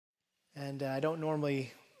And I don't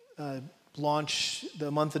normally launch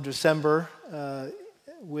the month of December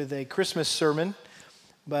with a Christmas sermon,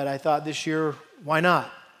 but I thought this year, why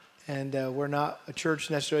not? And we're not a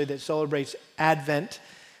church necessarily that celebrates Advent,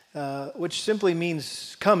 which simply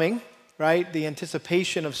means coming, right? The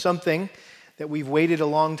anticipation of something that we've waited a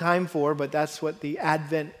long time for, but that's what the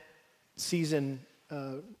Advent season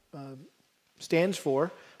stands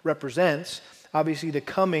for, represents. Obviously, the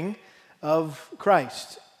coming of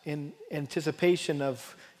Christ in anticipation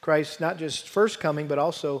of Christ, not just first coming, but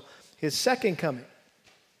also his second coming.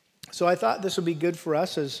 So I thought this would be good for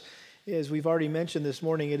us, as we've already mentioned this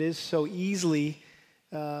morning. It is so easily,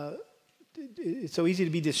 it's so easy to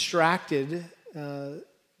be distracted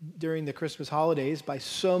during the Christmas holidays by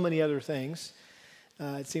so many other things.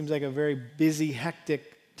 It seems like a very busy,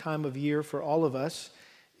 hectic time of year for all of us,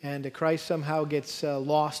 and Christ somehow gets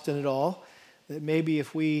lost in it all. That maybe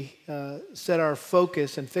if we set our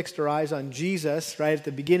focus and fixed our eyes on Jesus right at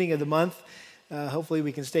the beginning of the month, hopefully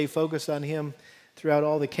we can stay focused on him throughout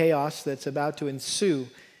all the chaos that's about to ensue.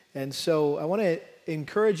 And so I want to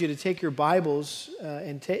encourage you to take your Bibles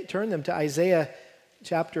and turn them to Isaiah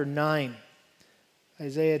chapter 9.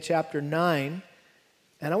 Isaiah chapter 9.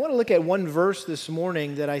 And I want to look at one verse this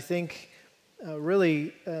morning that I think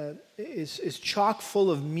really is chock full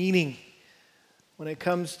of meaning when it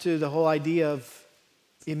comes to the whole idea of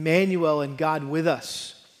Emmanuel and God with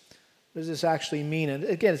us. What does this actually mean? And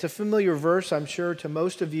again, it's a familiar verse, I'm sure, to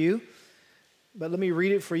most of you. But let me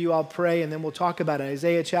read it for you, I'll pray, and then we'll talk about it.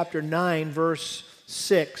 Isaiah chapter 9, verse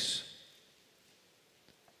 6.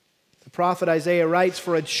 The prophet Isaiah writes,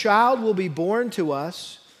 "For a child will be born to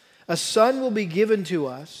us, a son will be given to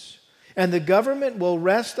us, and the government will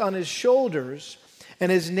rest on his shoulders,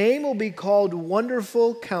 and his name will be called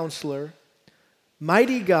Wonderful Counselor,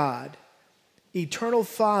 Mighty God, Eternal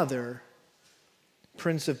Father,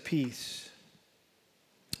 Prince of Peace."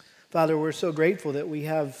 Father, we're so grateful that we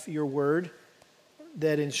have your word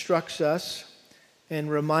that instructs us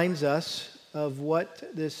and reminds us of what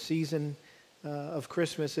this season of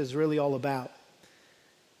Christmas is really all about.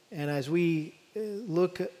 And as we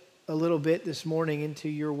look a little bit this morning into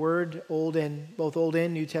your word, both Old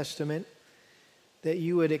and New Testament, that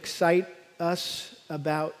you would excite us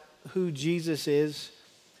about who Jesus is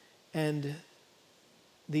and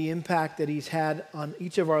the impact that he's had on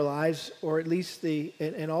each of our lives, or at least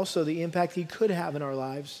and also the impact he could have in our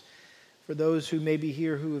lives for those who may be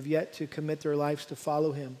here who have yet to commit their lives to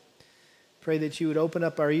follow him. Pray that you would open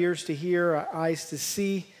up our ears to hear, our eyes to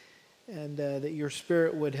see, and that your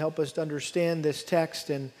Spirit would help us to understand this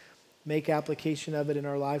text and make application of it in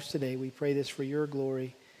our lives today. We pray this for your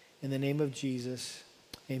glory. In the name of Jesus,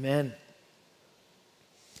 amen.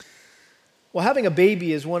 Well, having a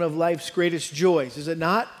baby is one of life's greatest joys, is it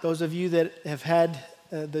not? Those of you that have had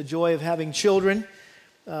the joy of having children,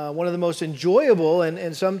 one of the most enjoyable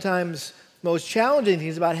and sometimes most challenging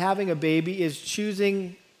things about having a baby is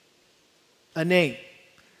choosing a name.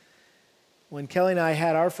 When Kelly and I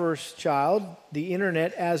had our first child, the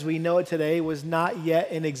internet as we know it today was not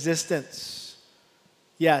yet in existence.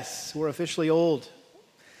 Yes, we're officially old.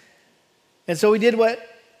 And so we did what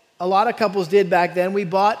a lot of couples did back then. We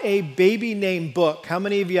bought a baby name book. How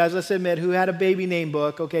many of you, as let's admit, who had a baby name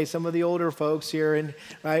book? Okay, some of the older folks here, and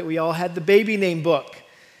right, we all had the baby name book.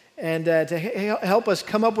 And to help us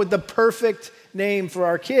come up with the perfect name for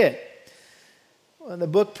our kid. And the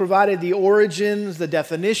book provided the origins, the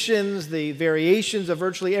definitions, the variations of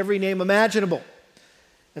virtually every name imaginable.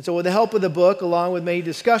 And so with the help of the book, along with many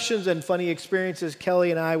discussions and funny experiences,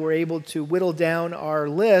 Kelly and I were able to whittle down our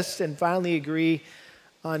list and finally agree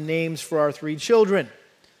on names for our 3 children.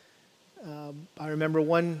 I remember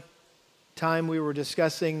one time we were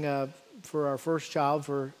discussing for our first child,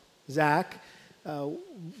 for Zach,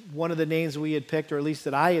 one of the names we had picked, or at least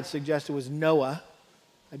that I had suggested, was Noah.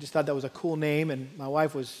 I just thought that was a cool name, and my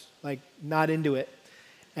wife was like not into it.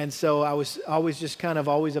 And so I was always just kind of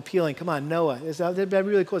always appealing, come on, Noah. That'd be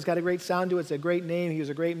really cool. It's got a great sound to it. It's a great name. He was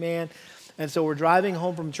a great man. And so we're driving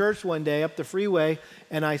home from church one day up the freeway,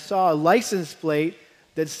 and I saw a license plate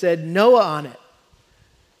that said Noah on it.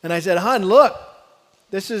 And I said, hon, look,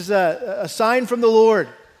 this is a sign from the Lord.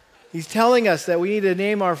 He's telling us that we need to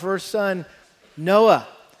name our first son Noah.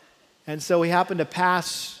 And so we happened to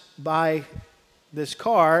pass by this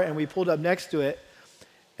car, and we pulled up next to it,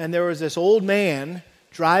 and there was this old man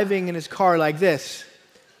driving in his car like this.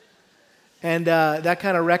 And that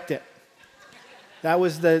kind of wrecked it. That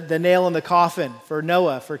was the nail in the coffin for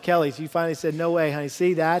Noah, for Kelly. So you finally said, no way, honey.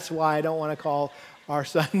 See, that's why I don't want to call our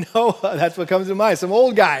son Noah. That's what comes to mind. Some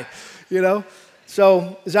old guy, you know.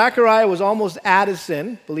 So Zachariah was almost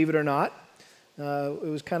Addison, believe it or not. It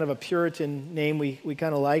was kind of a Puritan name we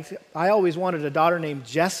kind of liked. I always wanted a daughter named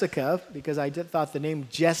Jessica because I thought the name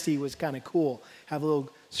Jessie was kind of cool. Have a little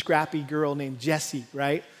scrappy girl named Jessie,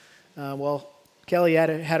 right? Well, Kelly had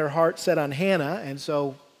her heart set on Hannah, and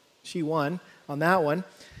so she won on that one.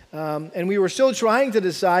 And we were still trying to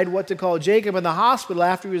decide what to call Jacob in the hospital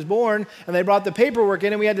after he was born, and they brought the paperwork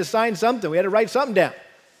in, and we had to sign something. We had to write something down.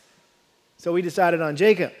 So we decided on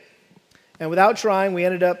Jacob. And without trying, we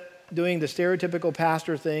ended up doing the stereotypical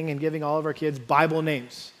pastor thing and giving all of our kids Bible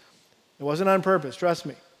names. It wasn't on purpose, trust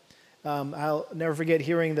me. I'll never forget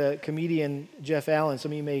hearing the comedian Jeff Allen.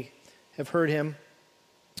 Some of you may have heard him.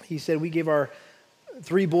 He said we gave our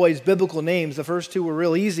 3 boys biblical names. The first 2 were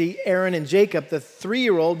real easy, Aaron and Jacob. The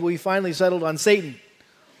 3-year-old, we finally settled on Satan.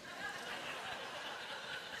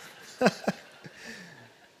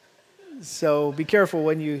 So be careful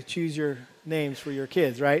when you choose your names for your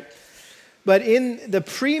kids, right? But in the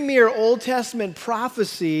premier Old Testament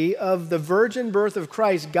prophecy of the virgin birth of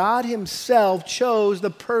Christ, God himself chose the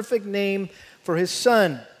perfect name for his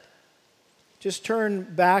son. Just turn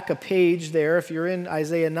back a page there, if you're in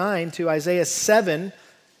Isaiah 9, to Isaiah 7,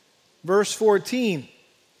 verse 14.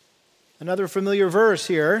 Another familiar verse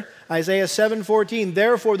here, Isaiah 7:14.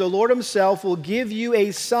 Therefore the Lord himself will give you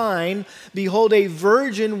a sign. Behold, a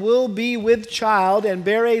virgin will be with child and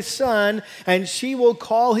bear a son, and she will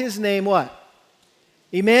call his name what?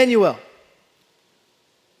 Emmanuel.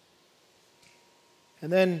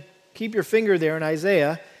 And then keep your finger there in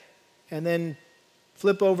Isaiah, and then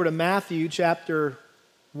flip over to Matthew chapter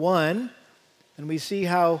 1, and we see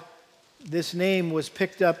how this name was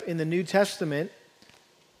picked up in the New Testament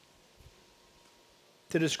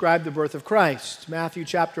to describe the birth of Christ. Matthew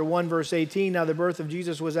chapter 1, verse 18, now the birth of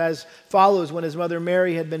Jesus was as follows. When his mother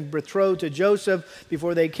Mary had been betrothed to Joseph,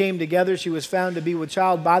 before they came together, she was found to be with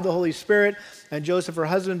child by the Holy Spirit. And Joseph, her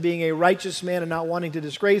husband, being a righteous man and not wanting to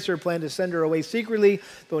disgrace her, planned to send her away secretly.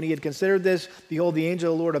 But when he had considered this, behold, the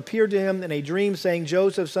angel of the Lord appeared to him in a dream, saying,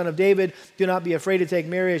 Joseph, son of David, do not be afraid to take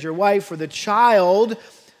Mary as your wife, for the child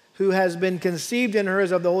who has been conceived in her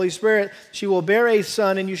is of the Holy Spirit. She will bear a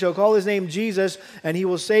son, and you shall call his name Jesus, and he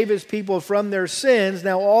will save his people from their sins.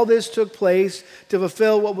 Now all this took place to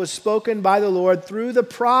fulfill what was spoken by the Lord through the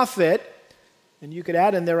prophet. And you could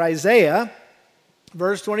add in there Isaiah.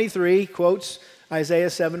 Verse 23 quotes Isaiah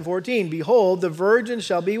 7:14. Behold, the virgin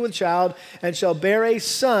shall be with child, and shall bear a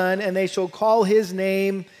son, and they shall call his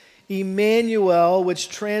name Emmanuel, which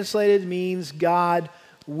translated means God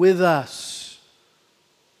with us.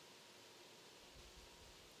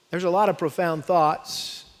 There's a lot of profound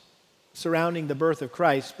thoughts surrounding the birth of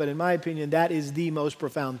Christ, but in my opinion, that is the most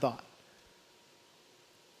profound thought.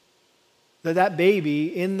 That baby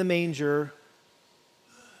in the manger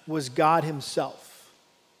was God himself.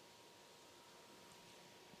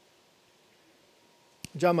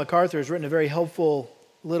 John MacArthur has written a very helpful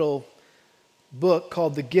little book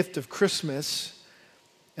called The Gift of Christmas.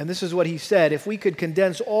 And this is what he said: if we could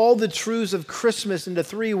condense all the truths of Christmas into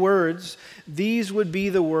 3 words, these would be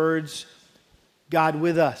the words, God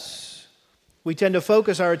with us. We tend to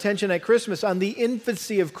focus our attention at Christmas on the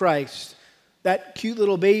infancy of Christ, that cute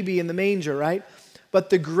little baby in the manger, right? But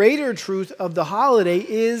the greater truth of the holiday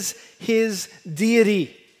is his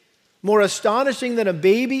deity. More astonishing than a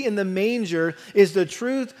baby in the manger is the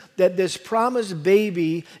truth that this promised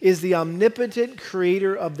baby is the omnipotent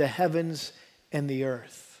creator of the heavens and the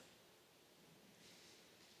earth.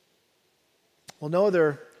 Well, no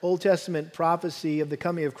other Old Testament prophecy of the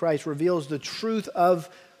coming of Christ reveals the truth of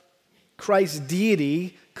Christ's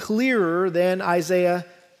deity clearer than Isaiah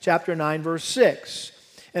chapter 9, verse 6.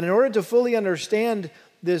 And in order to fully understand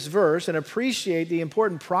this verse and appreciate the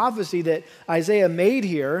important prophecy that Isaiah made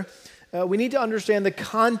here, we need to understand the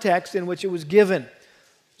context in which it was given.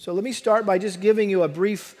 So let me start by just giving you a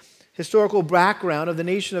brief historical background of the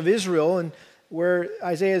nation of Israel and where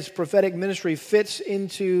Isaiah's prophetic ministry fits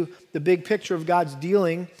into the big picture of God's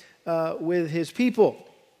dealing with his people.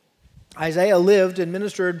 Isaiah lived and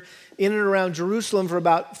ministered in and around Jerusalem for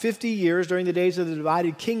about 50 years during the days of the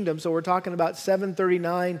divided kingdom. So we're talking about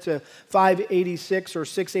 739 to 586, or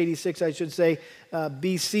 686, I should say,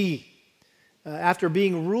 BC. After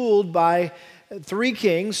being ruled by 3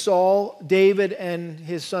 kings, Saul, David, and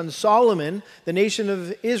his son Solomon, the nation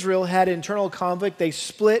of Israel had internal conflict. They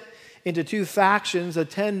split into 2 factions. The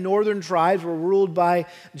 10 northern tribes were ruled by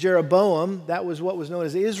Jeroboam. That was what was known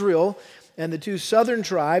as Israel. And the 2 southern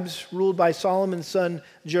tribes, ruled by Solomon's son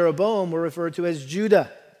Jeroboam, were referred to as Judah.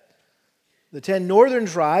 The 10 northern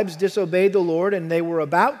tribes disobeyed the Lord, and they were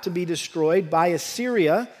about to be destroyed by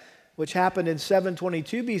Assyria, which happened in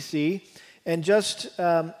 722 BC. And just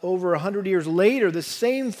over 100 years later, the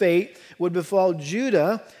same fate would befall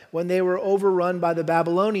Judah when they were overrun by the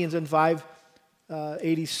Babylonians in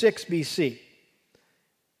 586 BC.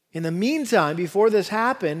 In the meantime, before this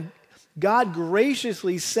happened, God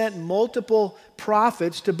graciously sent multiple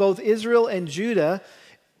prophets to both Israel and Judah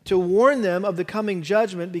to warn them of the coming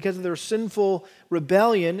judgment because of their sinful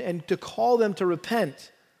rebellion and to call them to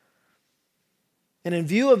repent. And in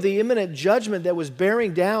view of the imminent judgment that was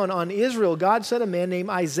bearing down on Israel, God sent a man named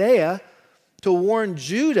Isaiah to warn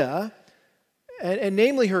Judah, and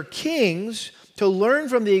namely her kings, to learn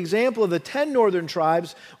from the example of the 10 northern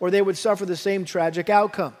tribes, or they would suffer the same tragic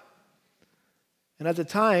outcome. And at the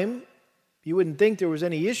time, you wouldn't think there was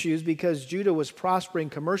any issues because Judah was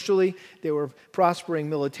prospering commercially, they were prospering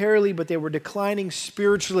militarily, but they were declining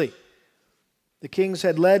spiritually. The kings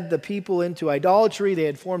had led the people into idolatry, they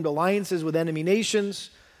had formed alliances with enemy nations,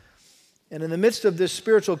 and in the midst of this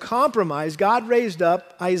spiritual compromise, God raised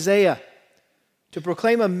up Isaiah to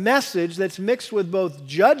proclaim a message that's mixed with both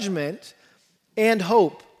judgment and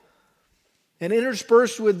hope. And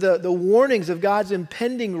interspersed with the warnings of God's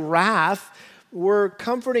impending wrath were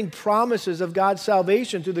comforting promises of God's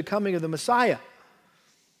salvation through the coming of the Messiah.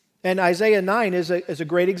 And Isaiah 9 is a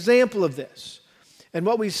great example of this. And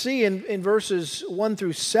what we see in verses 1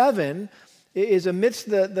 through 7 is amidst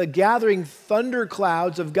the gathering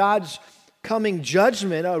thunderclouds of God's coming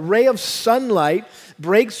judgment, a ray of sunlight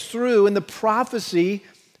breaks through in the prophecy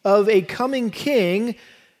of a coming king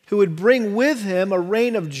who would bring with him a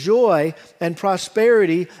reign of joy and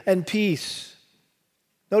prosperity and peace.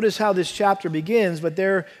 Notice how this chapter begins, but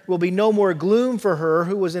there will be no more gloom for her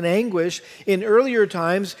who was in anguish. In earlier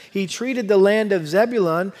times, he treated the land of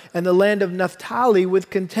Zebulun and the land of Naphtali with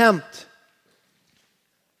contempt.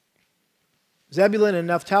 Zebulun and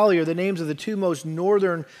Naphtali are the names of the two most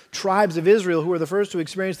northern tribes of Israel who were the first to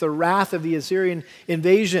experience the wrath of the Assyrian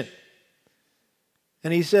invasion.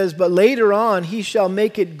 And he says, but later on he shall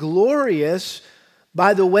make it glorious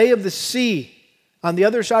by the way of the sea, on the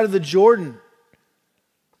other side of the Jordan.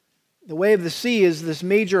 The way of the sea is this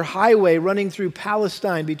major highway running through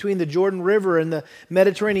Palestine between the Jordan River and the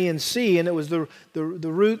Mediterranean Sea, and it was the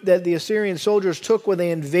route that the Assyrian soldiers took when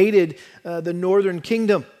they invaded the northern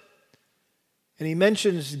kingdom. And he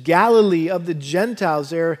mentions Galilee of the Gentiles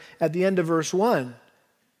there at the end of verse 1,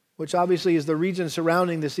 which obviously is the region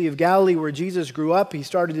surrounding the Sea of Galilee where Jesus grew up. He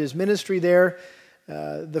started his ministry there.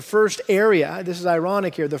 The first area, this is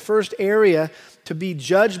ironic here, the first area to be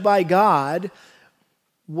judged by God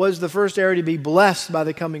was the first area to be blessed by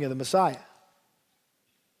the coming of the Messiah.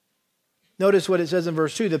 Notice what it says in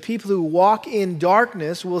verse 2, the people who walk in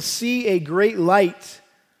darkness will see a great light.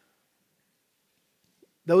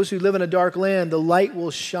 Those who live in a dark land, the light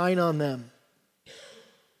will shine on them.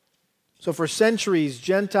 So for centuries,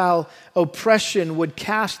 Gentile oppression would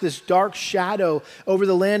cast this dark shadow over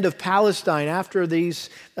the land of Palestine after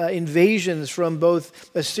these invasions from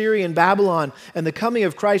both Assyria and Babylon. And the coming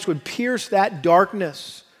of Christ would pierce that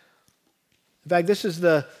darkness. In fact, this is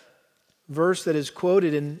the verse that is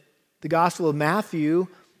quoted in the Gospel of Matthew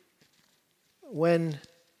when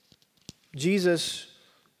Jesus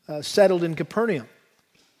settled in Capernaum.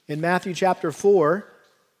 In Matthew chapter 4,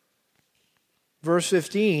 verse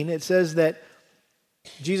 15, it says that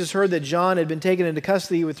Jesus heard that John had been taken into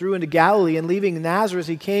custody. He withdrew into Galilee, and leaving Nazareth,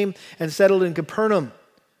 he came and settled in Capernaum,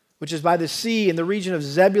 which is by the sea in the region of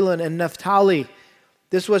Zebulun and Naphtali.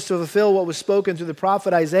 This was to fulfill what was spoken through the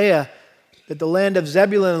prophet Isaiah, that the land of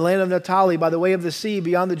Zebulun and the land of Naphtali, by the way of the sea,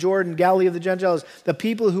 beyond the Jordan, Galilee of the Gentiles, the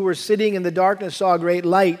people who were sitting in the darkness saw a great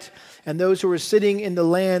light, and those who were sitting in the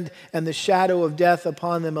land and the shadow of death,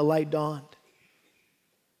 upon them a light dawned.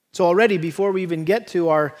 So already, before we even get to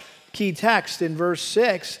our key text in verse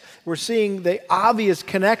 6, we're seeing the obvious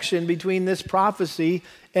connection between this prophecy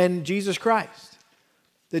and Jesus Christ.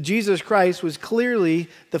 That Jesus Christ was clearly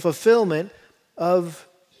the fulfillment of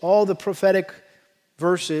all the prophetic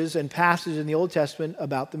verses and passages in the Old Testament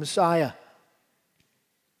about the Messiah.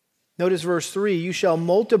 Notice verse 3, you shall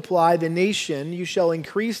multiply the nation, you shall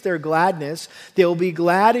increase their gladness. They will be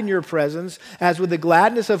glad in your presence, as with the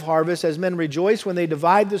gladness of harvest, as men rejoice when they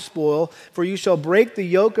divide the spoil. For you shall break the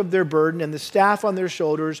yoke of their burden and the staff on their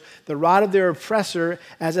shoulders, the rod of their oppressor,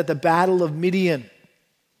 as at the battle of Midian.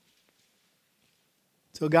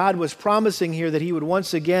 So God was promising here that he would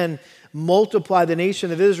once again multiply the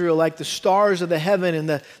nation of Israel like the stars of the heaven and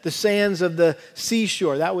the sands of the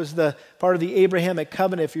seashore. That was the part of the Abrahamic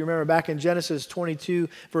covenant, if you remember back in Genesis 22,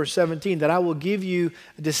 verse 17, that I will give you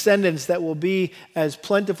descendants that will be as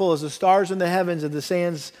plentiful as the stars in the heavens and the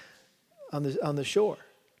sands on the shore.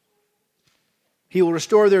 He will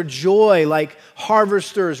restore their joy like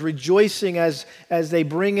harvesters rejoicing as they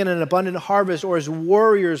bring in an abundant harvest, or as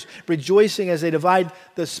warriors rejoicing as they divide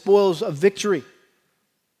the spoils of victory.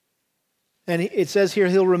 And it says here,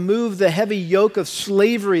 he'll remove the heavy yoke of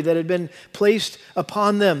slavery that had been placed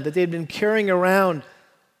upon them, that they had been carrying around.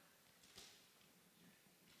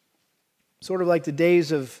 Sort of like the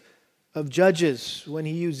days of Judges, when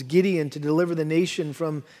he used Gideon to deliver the nation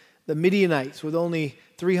from the Midianites with only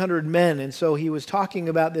 300 men. And so he was talking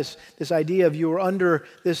about this idea of, you are under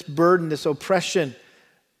this burden, this oppression,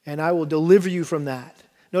 and I will deliver you from that.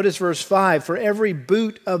 Notice verse 5, for every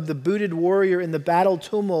boot of the booted warrior in the battle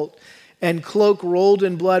tumult and cloak rolled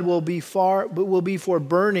in blood will be for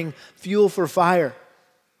burning, fuel for fire.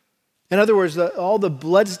 In other words, all the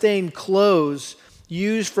bloodstained clothes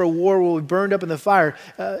used for war will be burned up in the fire.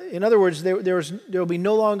 In other words, it will be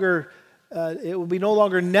no longer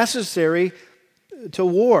necessary to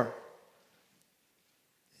war.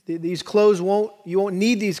 These clothes you won't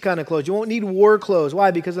need these kind of clothes. You won't need war clothes.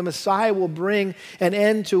 Why? Because the Messiah will bring an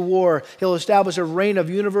end to war. He'll establish a reign of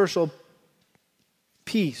universal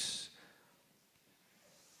peace.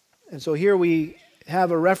 And so here we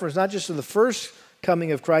have a reference not just to the first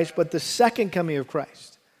coming of Christ, but the second coming of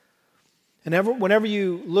Christ. And whenever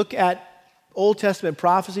you look at Old Testament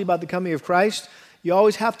prophecy about the coming of Christ, you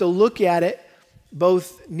always have to look at it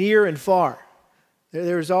both near and far.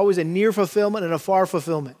 There's always a near fulfillment and a far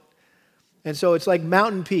fulfillment. And so it's like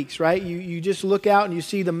mountain peaks, right? You just look out and you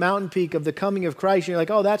see the mountain peak of the coming of Christ. And you're like,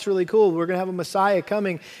 oh, that's really cool. We're going to have a Messiah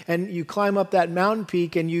coming. And you climb up that mountain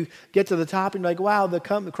peak and you get to the top and you're like, wow,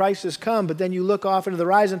 Christ has come. But then you look off into the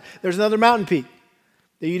horizon, there's another mountain peak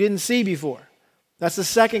that you didn't see before. That's the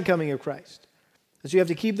second coming of Christ. And so you have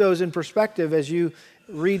to keep those in perspective as you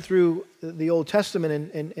read through the Old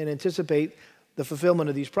Testament and anticipate the fulfillment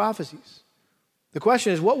of these prophecies. The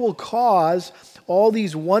question is, what will cause all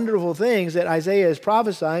these wonderful things that Isaiah is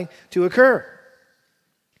prophesying to occur?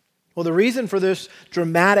 Well, the reason for this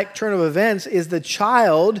dramatic turn of events is the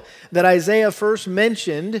child that Isaiah first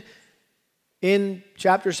mentioned in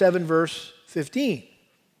chapter 7, verse 15.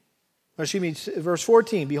 Or excuse me, verse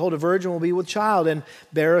 14. Behold, a virgin will be with child and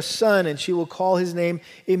bear a son, and she will call his name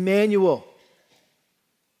Emmanuel.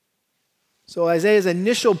 So Isaiah's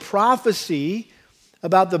initial prophecy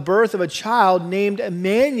about the birth of a child named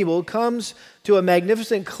Emmanuel comes to a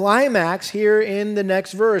magnificent climax here in the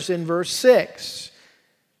next verse, in verse 6,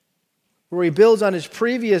 where he builds on his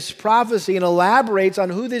previous prophecy and elaborates on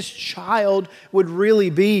who this child would really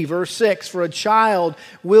be. Verse 6, for a child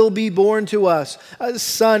will be born to us, a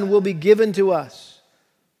son will be given to us,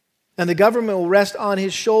 and the government will rest on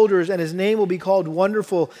his shoulders, and his name will be called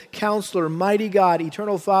Wonderful Counselor, Mighty God,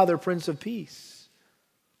 Eternal Father, Prince of Peace.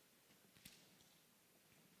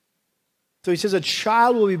 So he says a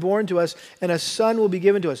child will be born to us and a son will be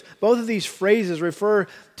given to us. Both of these phrases refer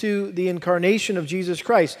to the incarnation of Jesus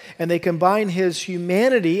Christ, and they combine his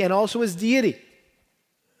humanity and also his deity.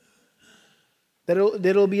 That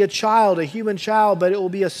it'll be a child, a human child, but it will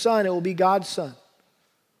be a son, it will be God's son.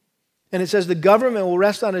 And it says the government will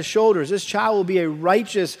rest on his shoulders. This child will be a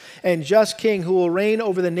righteous and just king who will reign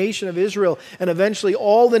over the nation of Israel and eventually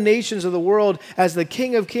all the nations of the world as the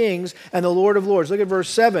King of Kings and the Lord of Lords. Look at verse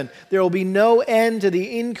 7. There will be no end to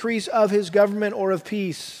the increase of his government or of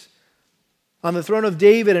peace on the throne of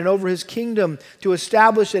David and over his kingdom, to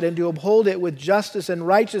establish it and to uphold it with justice and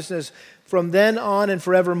righteousness from then on and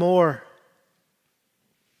forevermore.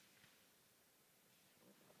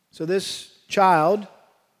 So this child,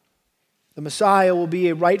 the Messiah, will be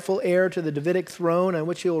a rightful heir to the Davidic throne on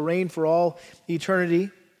which he will reign for all eternity.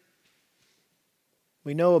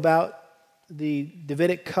 We know about the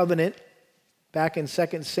Davidic covenant back in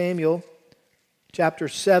 2 Samuel chapter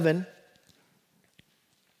 7.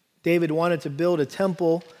 David wanted to build a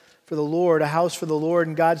temple for the Lord, a house for the Lord,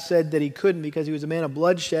 and God said that he couldn't because he was a man of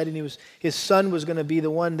bloodshed, and his son was going to be the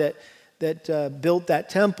one that built that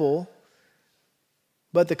temple.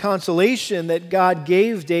 But the consolation that God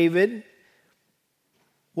gave David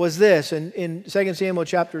was this, in 2 Samuel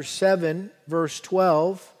chapter 7, verse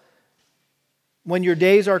 12, when your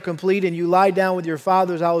days are complete and you lie down with your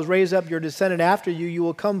fathers, I will raise up your descendant after you. You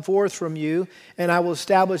will come forth from you, and I will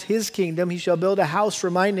establish his kingdom. He shall build a house for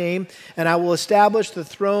my name, and I will establish the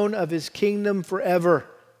throne of his kingdom forever.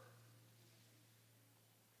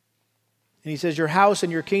 And he says, your house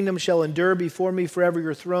and your kingdom shall endure before me forever.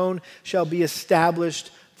 Your throne shall be established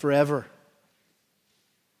forever.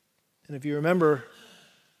 And if you remember,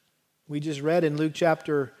 we just read in Luke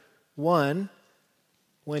chapter 1,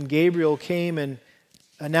 when Gabriel came and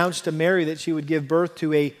announced to Mary that she would give birth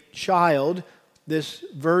to a child, this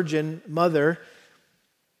virgin mother,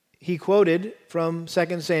 he quoted from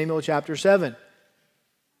 2 Samuel chapter 7.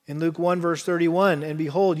 In Luke 1, verse 31, and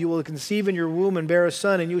behold, you will conceive in your womb and bear a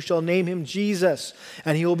son, and you shall name him Jesus.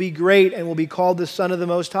 And he will be great and will be called the Son of the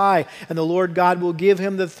Most High. And the Lord God will give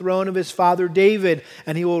him the throne of his father David,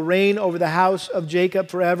 and he will reign over the house of Jacob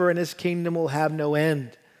forever, and his kingdom will have no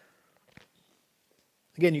end.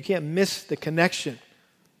 Again, you can't miss the connection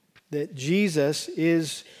that Jesus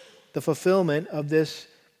is the fulfillment of this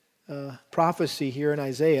prophecy here in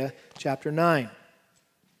Isaiah chapter 9.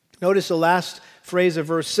 Notice the last phrase of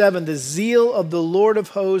verse 7, the zeal of the Lord of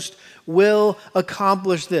hosts will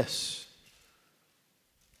accomplish this.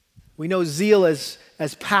 We know zeal as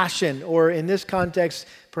passion, or in this context,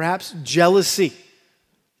 perhaps jealousy.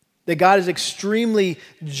 That God is extremely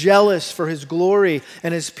jealous for his glory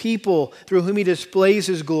and his people through whom he displays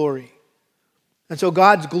his glory. And so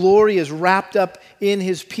God's glory is wrapped up in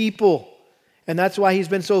his people. And that's why he's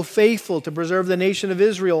been so faithful to preserve the nation of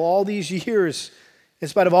Israel all these years, in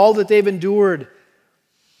spite of all that they've endured.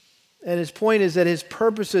 And his point is that his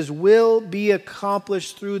purposes will be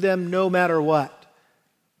accomplished through them no matter what.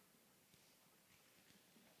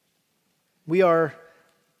 We are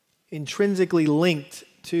intrinsically linked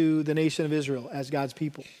to the nation of Israel as God's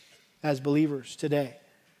people, as believers today.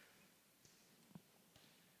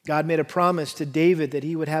 God made a promise to David that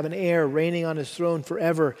he would have an heir reigning on his throne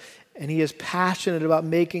forever, and he is passionate about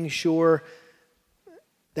making sure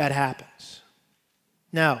that happens.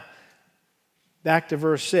 Now, back to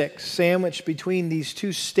verse 6, sandwiched between these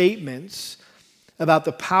two statements about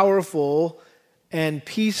the powerful and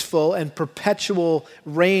peaceful and perpetual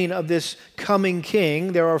reign of this coming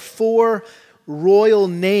king, there are 4 royal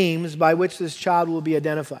names by which this child will be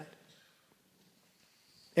identified.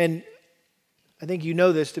 And I think you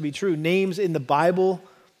know this to be true. Names in the Bible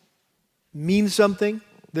mean something.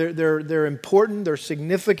 They're important, they're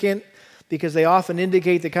significant, because they often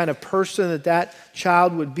indicate the kind of person that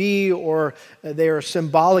child would be, or they are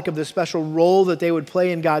symbolic of the special role that they would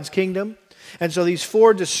play in God's kingdom. And so these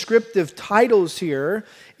 4 descriptive titles here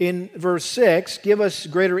in verse 6 give us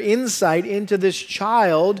greater insight into this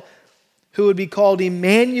child who would be called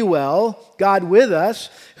Emmanuel, God with us.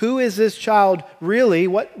 Who is this child really?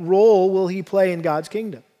 What role will he play in God's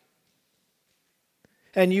kingdom?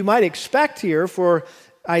 And you might expect here for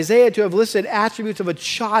Isaiah to have listed attributes of a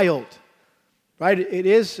child, right? It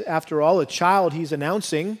is, after all, a child he's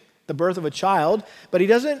announcing, the birth of a child, but he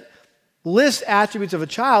doesn't list attributes of a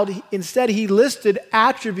child. Instead, he listed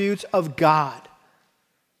attributes of God.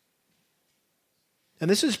 And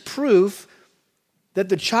this is proof that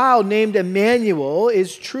the child named Emmanuel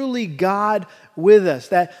is truly God with us.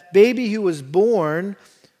 That baby who was born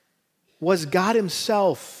was God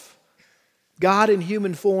himself, God in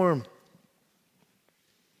human form.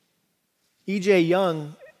 E.J.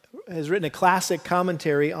 Young has written a classic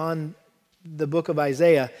commentary on the book of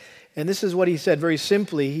Isaiah, and this is what he said very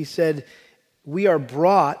simply. He said, we are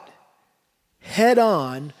brought head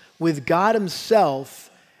on with God himself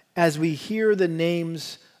as we hear the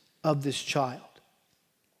names of this child.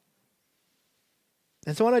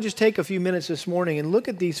 And so I want to just take a few minutes this morning and look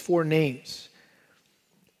at these 4 names,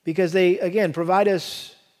 because they, again, provide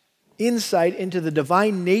us insight into the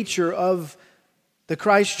divine nature of the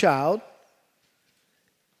Christ child.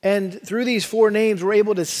 And through these 4 names, we're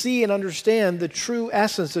able to see and understand the true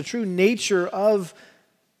essence, the true nature of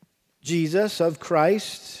Jesus, of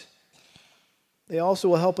Christ. They also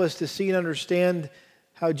will help us to see and understand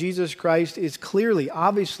how Jesus Christ is clearly,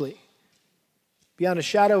 obviously, beyond a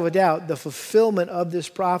shadow of a doubt, the fulfillment of this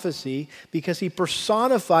prophecy, because he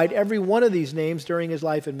personified every one of these names during his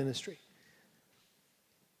life and ministry.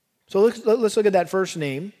 So let's look at that first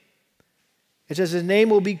name. It says his name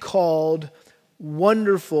will be called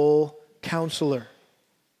Wonderful Counselor.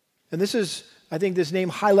 And this is, I think this name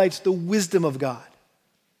highlights the wisdom of God.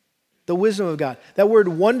 The wisdom of God. That word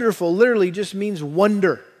wonderful literally just means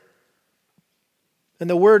wonder. And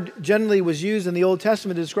the word generally was used in the Old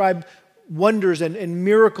Testament to describe wonders and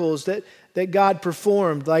miracles that God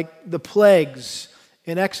performed, like the plagues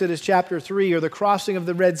in Exodus chapter 3, or the crossing of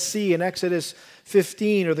the Red Sea in Exodus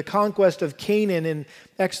 15, or the conquest of Canaan in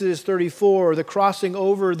Exodus 34, or the crossing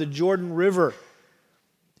over the Jordan River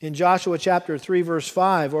in Joshua chapter 3, verse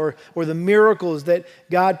 5, or the miracles that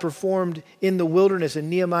God performed in the wilderness in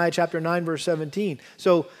Nehemiah chapter 9, verse 17.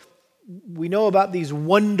 So we know about these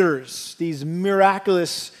wonders, these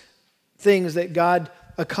miraculous things that God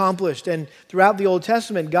accomplished. And throughout the Old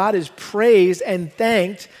Testament, God is praised and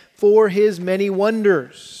thanked for his many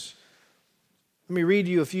wonders. Let me read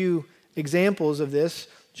you a few examples of this.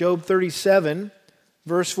 Job 37,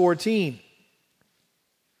 verse 14.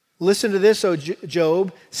 Listen to this, O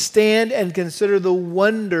Job. Stand and consider the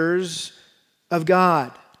wonders of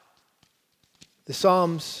God. The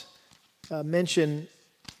Psalms mention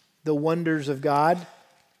the wonders of God.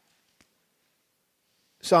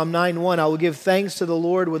 Psalm 9:1, I will give thanks to the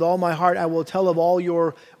Lord with all my heart. I will tell of all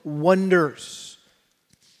your wonders.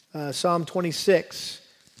 Psalm 26,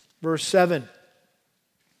 verse 7.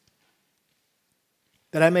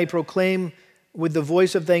 That I may proclaim with the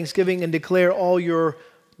voice of thanksgiving and declare all your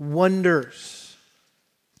wonders.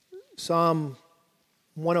 Psalm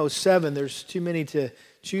 107, there's too many to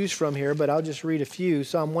choose from here, but I'll just read a few.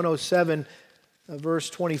 Psalm 107, verse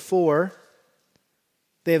 24.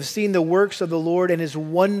 They have seen the works of the Lord and his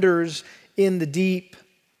wonders in the deep.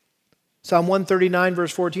 Psalm 139,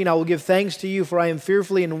 verse 14, I will give thanks to you, for I am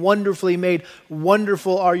fearfully and wonderfully made.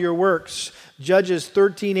 Wonderful are your works. Judges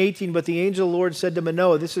 13:18, but the angel of the Lord said to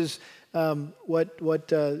Manoah, this is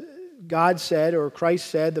what God said, or Christ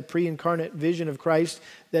said, the pre-incarnate vision of Christ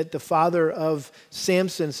that the father of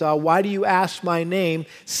Samson saw. Why do you ask my name,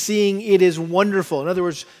 seeing it is wonderful? In other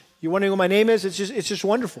words, you're wondering what my name is? It's just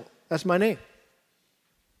wonderful. That's my name.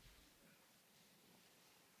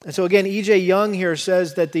 And so again, E.J. Young here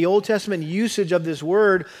says that the Old Testament usage of this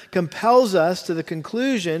word compels us to the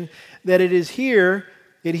conclusion that it here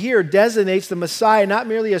designates the Messiah not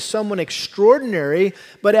merely as someone extraordinary,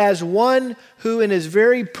 but as one who in his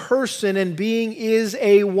very person and being is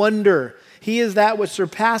a wonder. He is that which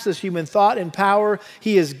surpasses human thought and power.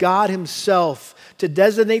 He is God himself. To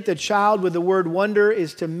designate the child with the word wonder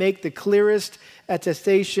is to make the clearest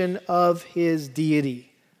attestation of his deity.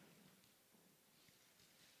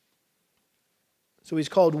 So he's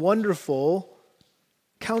called Wonderful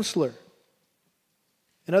Counselor.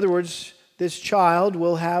 In other words, this child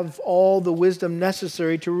will have all the wisdom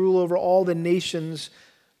necessary to rule over all the nations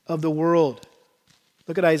of the world.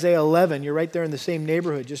 Look at Isaiah 11. You're right there in the same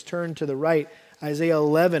neighborhood. Just turn to the right. Isaiah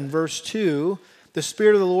 11, verse 2. The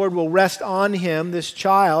Spirit of the Lord will rest on him, this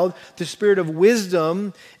child, the Spirit of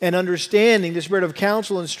wisdom and understanding, the Spirit of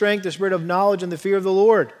counsel and strength, the Spirit of knowledge and the fear of the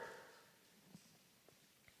Lord.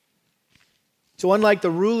 So unlike the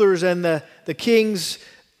rulers and the kings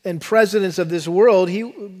and presidents of this world,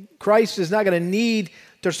 Christ is not going to need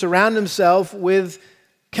to surround himself with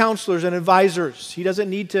counselors and advisors. He doesn't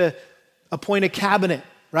need to appoint a cabinet,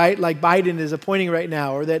 right, like Biden is appointing right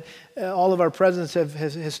now, or that all of our presidents have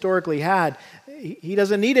historically had. He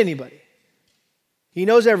doesn't need anybody. He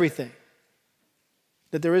knows everything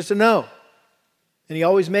that there is to know. And he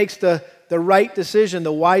always makes the right decision,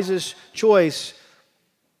 the wisest choice.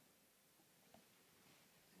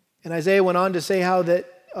 And Isaiah went on to say how that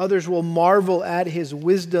others will marvel at his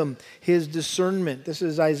wisdom, his discernment. This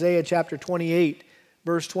is Isaiah chapter 28,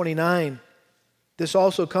 verse 29. This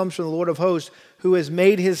also comes from the Lord of hosts, who has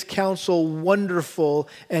made his counsel wonderful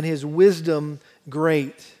and his wisdom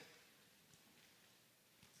great.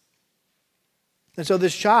 And so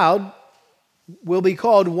this child will be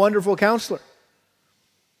called Wonderful Counselor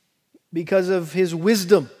because of his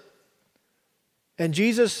wisdom. And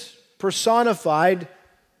Jesus personified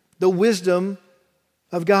the wisdom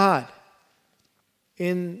of God.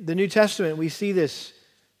 In the New Testament, we see this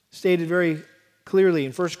stated very clearly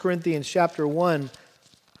in 1 Corinthians chapter 1,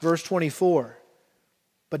 verse 24.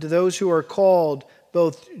 But to those who are called,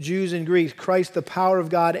 both Jews and Greeks, Christ the power of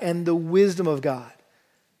God and the wisdom of God.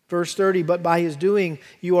 Verse 30, but by his doing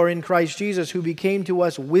you are in Christ Jesus, who became to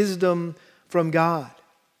us wisdom from God.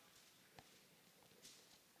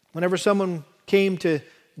 Whenever someone came to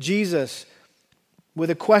Jesus with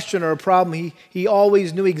a question or a problem, he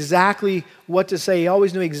always knew exactly what to say. He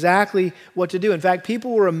always knew exactly what to do. In fact,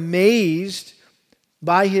 people were amazed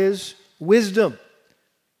by his wisdom.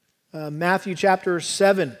 Matthew chapter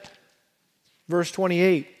 7, verse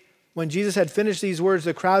 28. When Jesus had finished these words,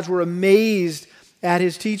 the crowds were amazed at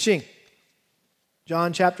his teaching.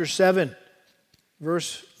 John chapter 7,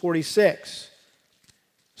 verse 46.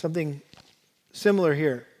 Something similar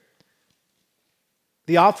here.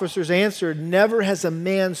 The officers answered, never has a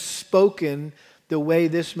man spoken the way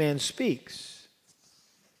this man speaks.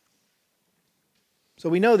 So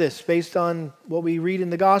we know this based on what we read in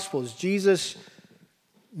the Gospels. Jesus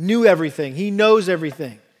knew everything. He knows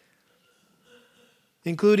everything,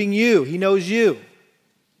 including you. He knows you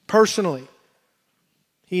personally.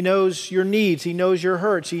 He knows your needs. He knows your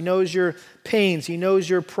hurts. He knows your pains. He knows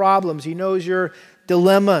your problems. He knows your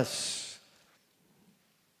dilemmas.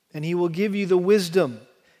 And he will give you the wisdom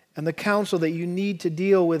and the counsel that you need to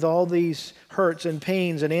deal with all these hurts and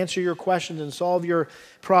pains and answer your questions and solve your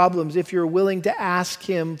problems if you're willing to ask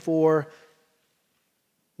him for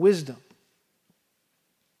wisdom.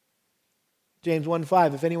 James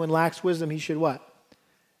 1:5, if anyone lacks wisdom, he should what?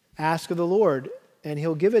 ask of the Lord, and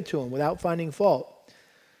he'll give it to him without finding fault.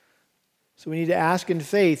 So we need to ask in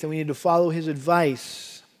faith, and we need to follow his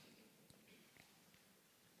advice.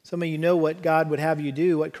 Some of you know what God would have you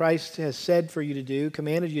do, what Christ has said for you to do,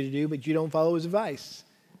 commanded you to do, but you don't follow his advice.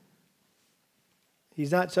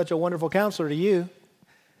 He's not such a wonderful counselor to you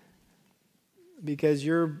because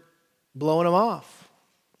you're blowing him off.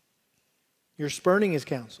 You're spurning his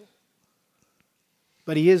counsel.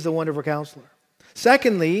 But he is the wonderful counselor.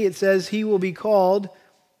 Secondly, it says he will be called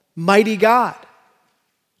Mighty God.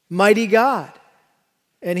 Mighty God.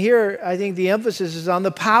 And here, I think the emphasis is on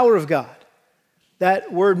the power of God.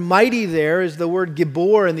 That word mighty there is the word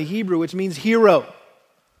gibor in the Hebrew, which means hero.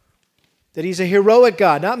 That he's a heroic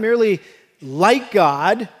God, not merely like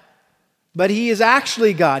God, but he is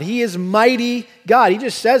actually God. He is mighty God. He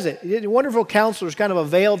just says it. Wonderful counselor is kind of a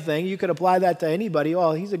veiled thing. You could apply that to anybody.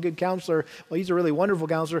 Oh, he's a good counselor. Well, he's a really wonderful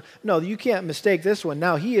counselor. No, you can't mistake this one.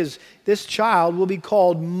 Now, this child will be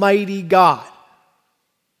called Mighty God.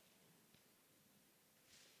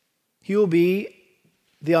 He will be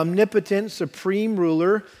the omnipotent, supreme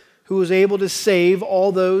ruler who is able to save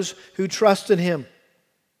all those who trust in him.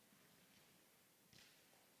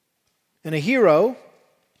 And a hero,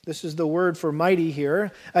 this is the word for mighty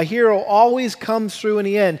here, a hero always comes through in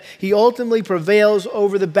the end. He ultimately prevails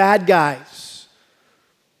over the bad guys.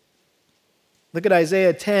 Look at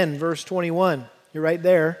Isaiah 10, verse 21. You're right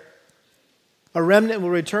there. A remnant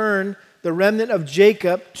will return, the remnant of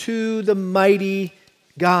Jacob, to the mighty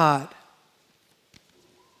God.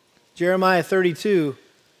 Jeremiah 32.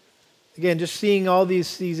 Again, just seeing all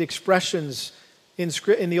these expressions in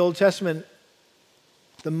the Old Testament.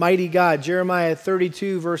 The mighty God. Jeremiah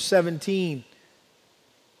 32, verse 17.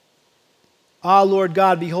 Ah, Lord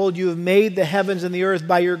God, behold, you have made the heavens and the earth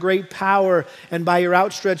by your great power and by your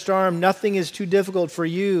outstretched arm. Nothing is too difficult for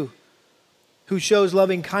you, who shows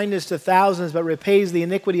loving kindness to thousands, but repays the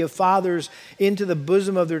iniquity of fathers into the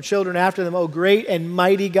bosom of their children after them. O great and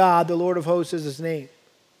mighty God, the Lord of hosts is his name.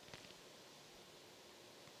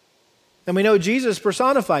 And we know Jesus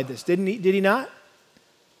personified this, did he not?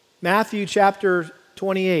 Matthew chapter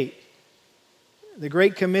 28, the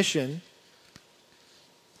Great Commission.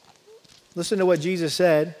 Listen to what Jesus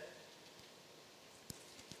said.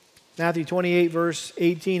 Matthew 28, verse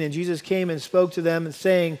 18. And Jesus came and spoke to them, and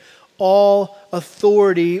saying, all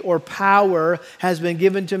authority or power has been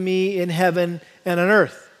given to me in heaven and on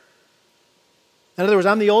earth. In other words,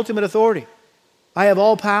 I'm the ultimate authority. I have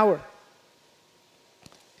all power.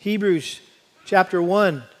 Hebrews chapter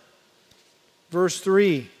 1, verse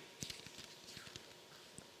 3.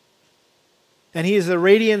 And he is the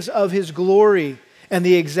radiance of his glory and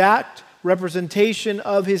the exact representation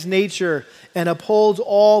of his nature, and upholds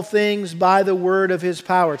all things by the word of his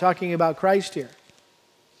power. Talking about Christ here.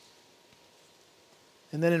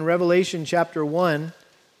 And then in Revelation chapter 1,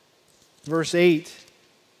 verse 8,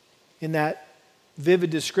 in that vivid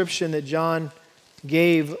description that John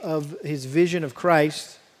gave of his vision of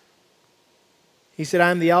Christ, he said,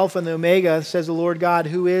 I am the Alpha and the Omega, says the Lord God,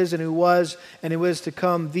 who is and who was and who is to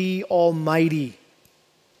come, the Almighty.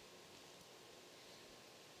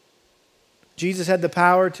 Jesus had the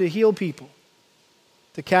power to heal people,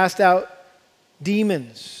 to cast out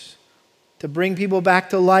demons, to bring people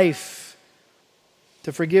back to life,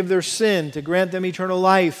 to forgive their sin, to grant them eternal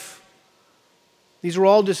life. These were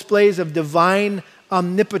all displays of divine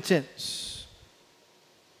omnipotence.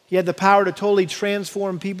 He had the power to totally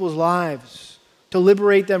transform people's lives, to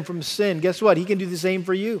liberate them from sin. Guess what? He can do the same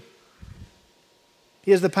for you.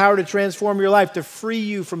 He has the power to transform your life, to free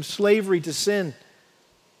you from slavery to sin.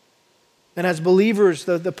 And as believers,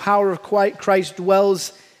 the power of Christ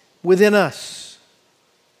dwells within us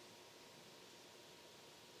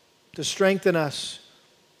to strengthen us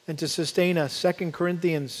and to sustain us. 2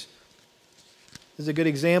 Corinthians is a good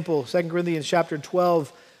example. 2 Corinthians chapter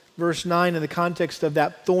 12, verse 9, in the context of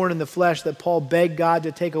that thorn in the flesh that Paul begged God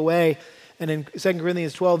to take away. And in 2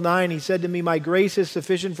 Corinthians 12:9, he said to me, my grace is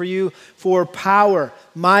sufficient for you, for power,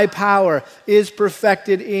 my power, is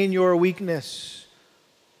perfected in your weakness.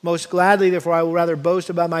 Most gladly, therefore, I will rather boast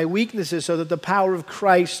about my weaknesses, so that the power of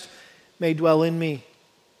Christ may dwell in me.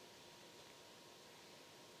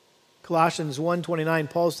 Colossians 1:29,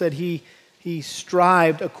 Paul said he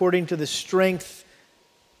strived according to the strength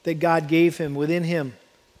that God gave him within him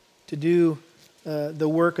to do the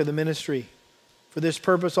work of the ministry. For this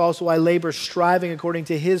purpose also I labor, striving according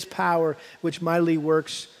to his power, which mightily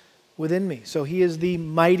works within me. So he is the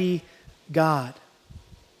mighty God.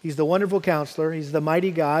 He's the wonderful counselor. He's the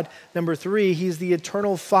mighty God. Number 3, he's the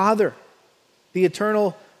eternal Father. The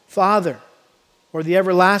eternal Father, or the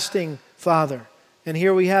everlasting Father. And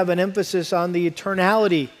here we have an emphasis on the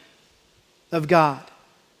eternality of God,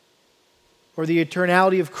 or the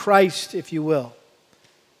eternality of Christ, if you will.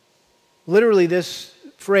 Literally, this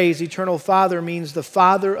phrase, eternal Father, means the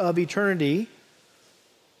Father of eternity.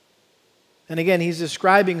 And again, he's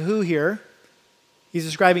describing who here? He's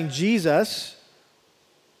describing Jesus.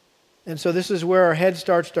 And so this is where our head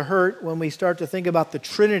starts to hurt when we start to think about the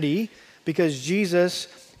Trinity, because Jesus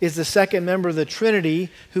is the second member of the Trinity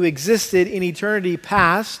who existed in eternity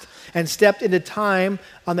past and stepped into time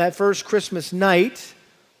on that first Christmas night.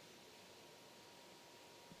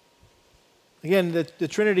 Again, the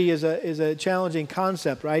Trinity is a challenging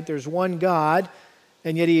concept, right? There's one God,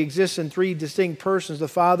 and yet he exists in three distinct persons, the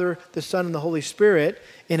Father, the Son, and the Holy Spirit.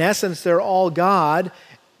 In essence, they're all God.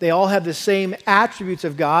 They all have the same attributes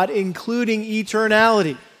of God, including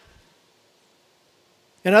eternality.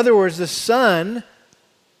 In other words, the Son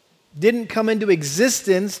didn't come into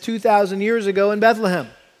existence 2,000 years ago in Bethlehem.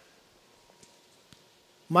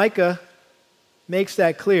 Micah makes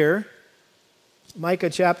that clear. Micah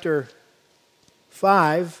chapter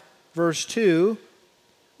 5, verse 2.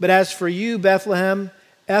 But as for you, Bethlehem,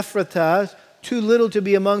 Ephrathah, too little to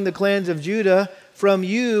be among the clans of Judah, from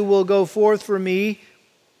you will go forth for me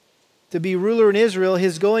to be ruler in Israel.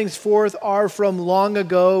 His goings forth are from long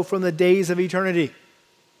ago, from the days of eternity.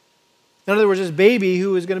 In other words, this baby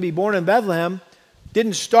who is going to be born in Bethlehem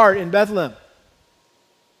didn't start in Bethlehem.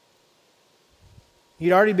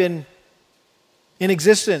 He'd already been in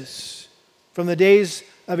existence from the days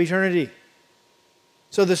of eternity.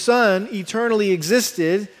 So the Son eternally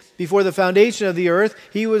existed before the foundation of the earth.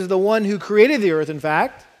 He was the one who created the earth, in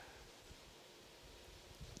fact.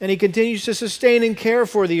 And he continues to sustain and care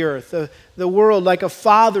for the earth, the world, like a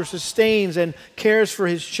father sustains and cares for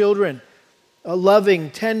his children. A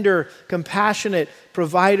loving, tender, compassionate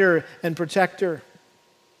provider and protector.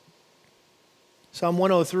 Psalm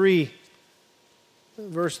 103,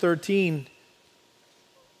 verse 13,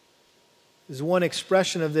 is one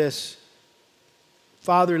expression of this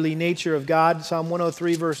fatherly nature of God. Psalm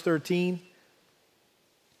 103, verse 13.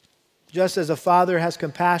 Just as a father has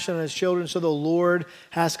compassion on his children, so the Lord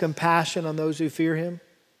has compassion on those who fear him.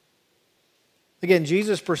 Again,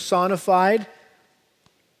 Jesus personified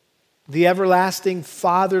the everlasting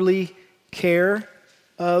fatherly care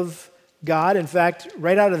of God. In fact,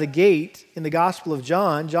 right out of the gate in the Gospel of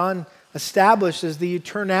John, John establishes the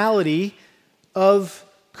eternality of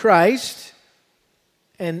Christ.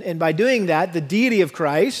 And by doing that, the deity of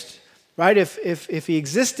Christ, right? If he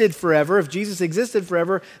existed forever, if Jesus existed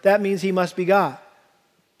forever, that means he must be God.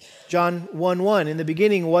 John 1:1, in the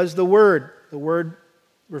beginning was the Word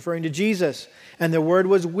referring to Jesus. And the Word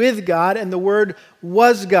was with God, and the Word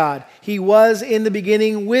was God. He was in the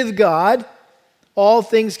beginning with God. All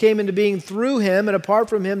things came into being through him, and apart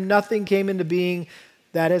from him, nothing came into being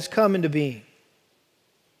that has come into being.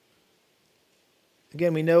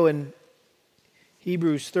 Again, we know in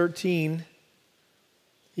Hebrews 13,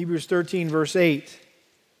 verse 8,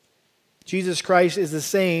 Jesus Christ is the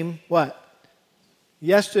same, what?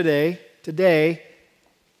 Yesterday, today,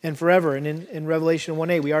 and forever. And in Revelation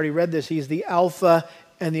 1:8, we already read this. He's the Alpha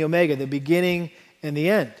and the Omega, the beginning and the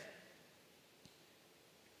end.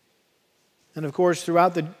 And of course,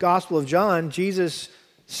 throughout the Gospel of John, Jesus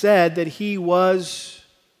said that he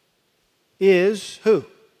is who?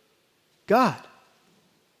 God.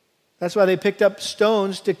 That's why they picked up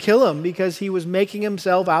stones to kill him, because he was making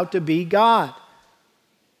himself out to be God.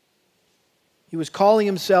 He was calling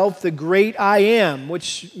himself the great I am,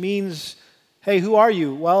 which means, hey, who are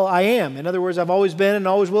you? Well, I am. In other words, I've always been and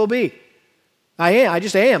always will be. I am. I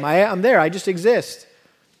just am. I'm there. I just exist.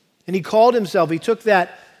 And he called himself. He took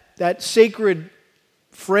that sacred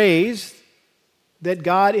phrase that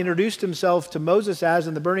God introduced himself to Moses as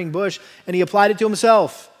in the burning bush, and he applied it to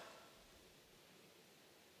himself.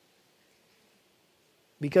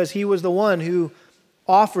 Because he was the one who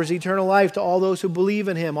offers eternal life to all those who believe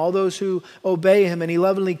in him, all those who obey him, and he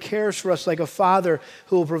lovingly cares for us like a father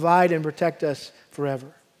who will provide and protect us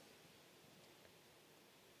forever.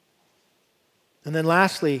 And then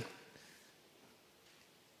lastly,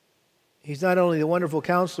 he's not only the wonderful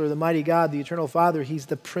counselor, the mighty God, the eternal Father, he's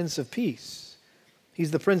the Prince of Peace.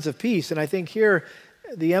 He's the Prince of Peace. And I think here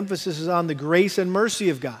the emphasis is on the grace and mercy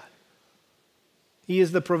of God. He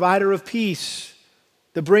is the provider of peace,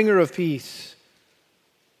 the bringer of peace.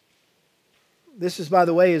 This is, by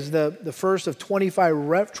the way, is the first of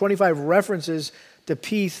 25 references to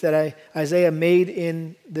peace that Isaiah made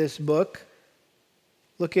in this book.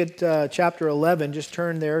 Look at chapter 11. Just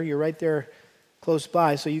turn there. You're right there close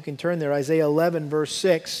by, so you can turn there. Isaiah 11, verse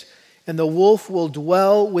 6. And the wolf will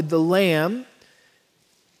dwell with the lamb,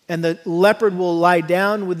 And the leopard will lie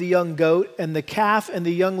down with the young goat, and the calf and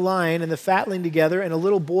the young lion and the fatling together, and a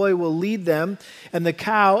little boy will lead them, and the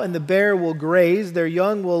cow and the bear will graze. Their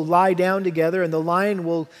young will lie down together, and the lion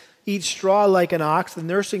will eat straw like an ox. The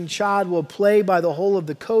nursing child will play by the hole of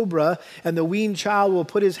the cobra, and the weaned child will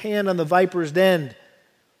put his hand on the viper's den.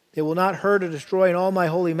 They will not hurt or destroy in all my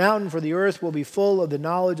holy mountain, for the earth will be full of the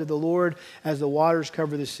knowledge of the Lord as the waters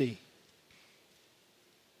cover the sea.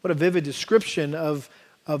 What a vivid description of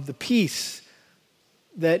the peace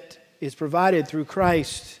that is provided through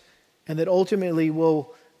Christ and that ultimately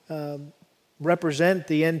will represent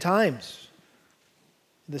the end times.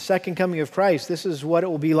 The second coming of Christ, this is what it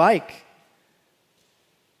will be like.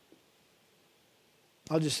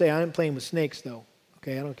 I'll just say I ain't playing with snakes though.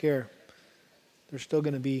 Okay, I don't care. They're still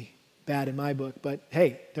going to be bad in my book, but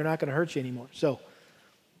hey, they're not going to hurt you anymore. So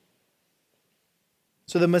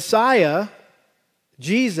the Messiah,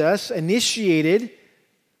 Jesus, initiated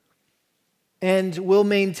and will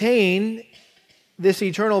maintain this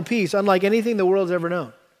eternal peace unlike anything the world's ever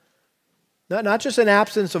known. Not just an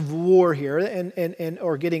absence of war here and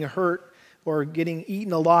or getting hurt or getting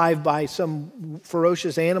eaten alive by some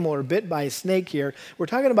ferocious animal or bit by a snake here. We're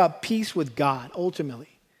talking about peace with God, ultimately.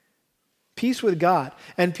 Peace with God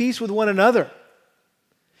and peace with one another.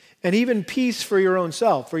 And even peace for your own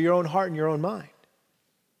self, for your own heart and your own mind.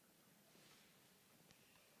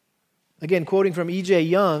 Again, quoting from E.J.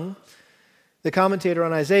 Young, the commentator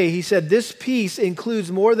on Isaiah, he said, "This peace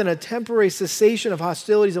includes more than a temporary cessation of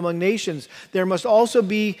hostilities among nations. There must also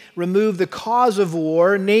be removed the cause of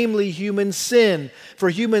war, namely human sin.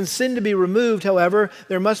 For human sin to be removed, however,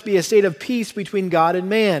 there must be a state of peace between God and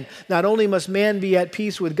man. Not only must man be at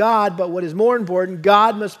peace with God, but what is more important,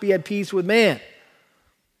 God must be at peace with man.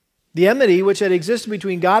 The enmity which had existed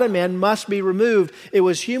between God and man must be removed. It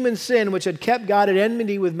was human sin which had kept God at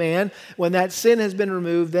enmity with man. When that sin has been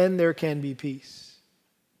removed, then there can be peace."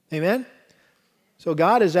 Amen? So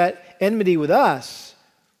God is at enmity with us.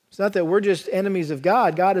 It's not that we're just enemies of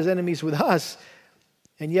God. God is enemies with us.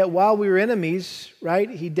 And yet while we were enemies, right,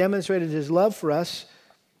 He demonstrated His love for us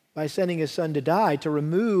by sending His Son to die, to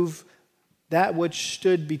remove that which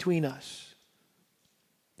stood between us,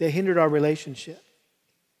 that hindered our relationship.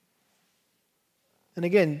 And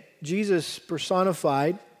again, Jesus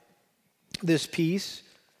personified this peace.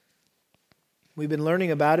 We've been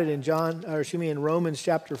learning about it in Romans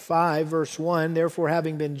chapter 5, verse 1. "Therefore,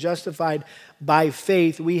 having been justified by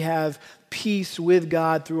faith, we have peace with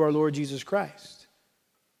God through our Lord Jesus Christ."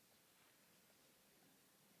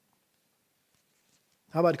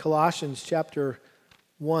 How about Colossians chapter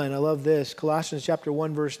 1? I love this. Colossians chapter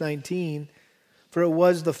 1, verse 19. "For it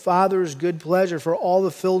was the Father's good pleasure for all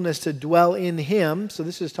the fullness to dwell in Him." So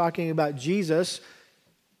this is talking about Jesus,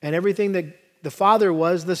 and everything that the Father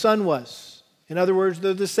was, the Son was. In other words,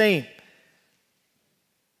 they're the same.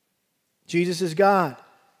 Jesus is God.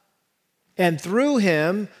 "And through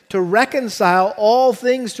Him to reconcile all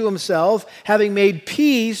things to Himself, having made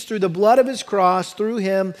peace through the blood of His cross. Through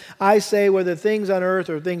Him, I say, whether things on earth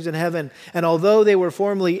or things in heaven. And although they were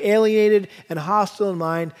formerly alienated and hostile in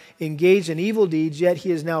mind, engaged in evil deeds, yet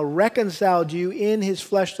He has now reconciled you in His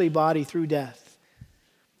fleshly body through death,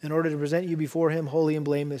 in order to present you before Him holy and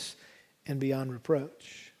blameless and beyond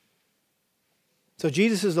reproach." So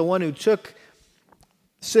Jesus is the one who took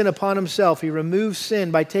sin upon Himself. He removed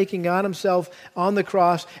sin by taking on Himself on the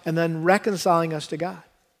cross and then reconciling us to God.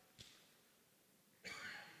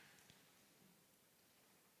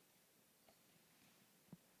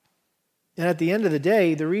 And at the end of the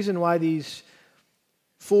day, the reason why these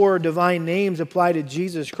 4 divine names apply to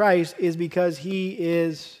Jesus Christ is because He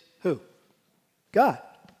is who? God.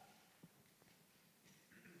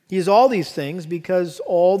 He is all these things because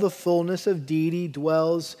all the fullness of deity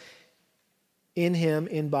dwells in Him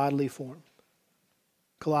in bodily form.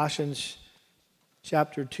 Colossians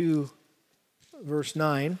chapter 2, verse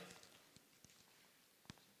 9.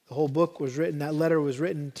 The whole book was written, that letter was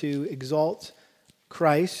written to exalt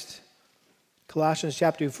Christ. Colossians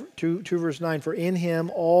chapter 2, verse 9. "For in Him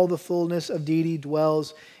all the fullness of deity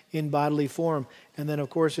dwells in bodily form." And then, of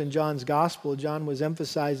course, in John's gospel, John was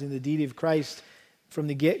emphasizing the deity of Christ from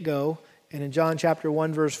the get-go. And in John chapter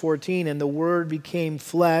 1, verse 14, "And the Word became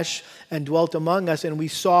flesh and dwelt among us, and we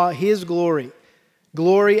saw His glory.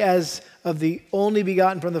 Glory as of the only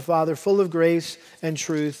begotten from the Father, full of grace and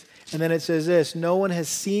truth." And then it says this, "No one has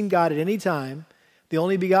seen God at any time. The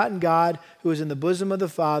only begotten God who is in the bosom of the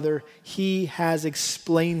Father, He has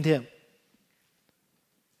explained Him."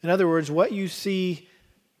 In other words, what you see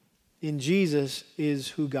in Jesus is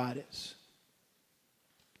who God is.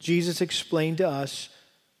 Jesus explained to us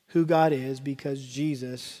who God is because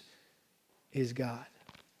Jesus is God.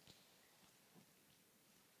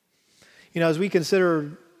 As we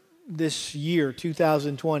consider this year,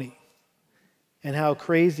 2020, and how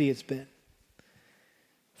crazy it's been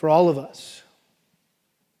for all of us,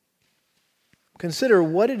 consider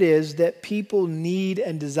what it is that people need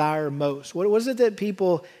and desire most. What is it that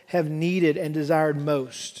people have needed and desired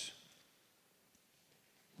most?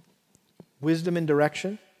 Wisdom and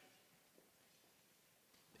direction,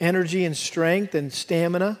 energy and strength and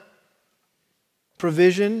stamina,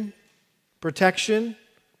 provision, protection,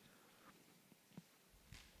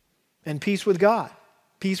 and peace with God,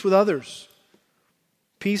 peace with others,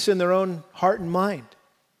 peace in their own heart and mind.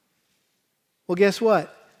 Well, guess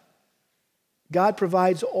what? God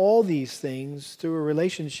provides all these things through a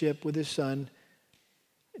relationship with His Son,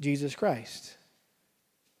 Jesus Christ.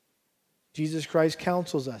 Jesus Christ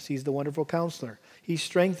counsels us. He's the wonderful counselor. He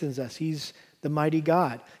strengthens us. He's the mighty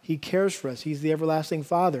God. He cares for us. He's the everlasting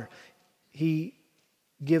Father. He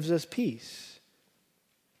gives us peace.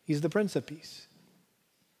 He's the Prince of Peace.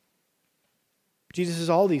 Jesus is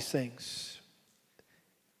all these things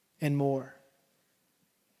and more.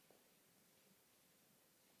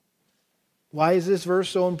 Why is this verse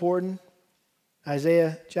so important?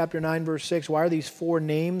 Isaiah chapter 9, verse 6. Why are these 4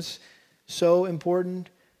 names so important?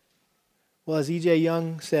 Well, as E.J.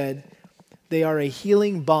 Young said, they are a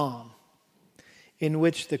healing balm in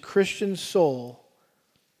which the Christian soul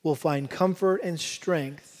will find comfort and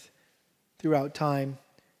strength throughout time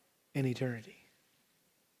and eternity.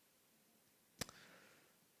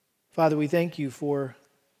 Father, we thank you for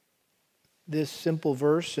this simple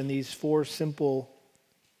verse and these 4 simple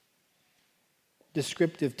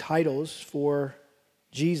descriptive titles for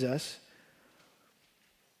Jesus.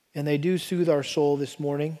 And they do soothe our soul this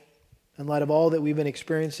morning in light of all that we've been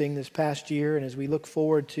experiencing this past year, and as we look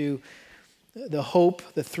forward to the hope,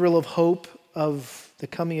 the thrill of hope of the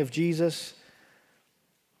coming of Jesus.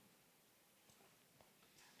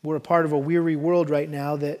 We're a part of a weary world right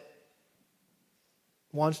now that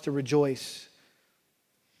wants to rejoice.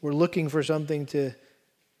 We're looking for something to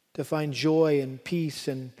find joy and peace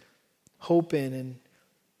and hope in, and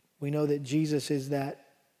we know that Jesus is that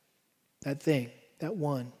thing, that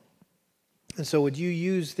one. And so would you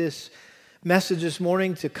use this message this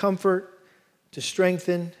morning to comfort, to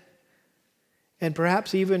strengthen, and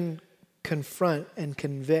perhaps even confront and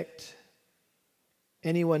convict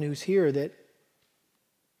anyone who's here that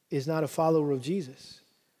is not a follower of Jesus.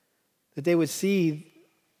 That they would see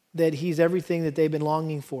that He's everything that they've been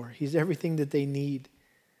longing for. He's everything that they need.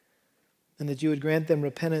 And that you would grant them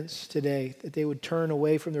repentance today, that they would turn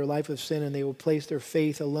away from their life of sin and they would place their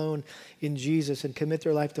faith alone in Jesus and commit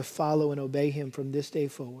their life to follow and obey Him from this day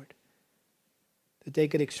forward. That they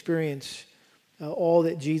could experience all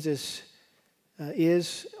that Jesus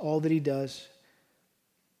is, all that He does.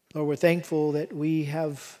 Lord, we're thankful that we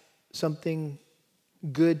have something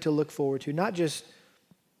good to look forward to, not just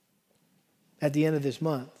at the end of this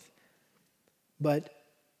month, but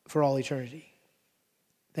for all eternity.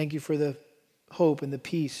 Thank you for the hope and the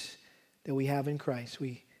peace that we have in Christ.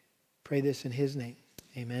 We pray this in His name.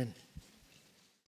 Amen.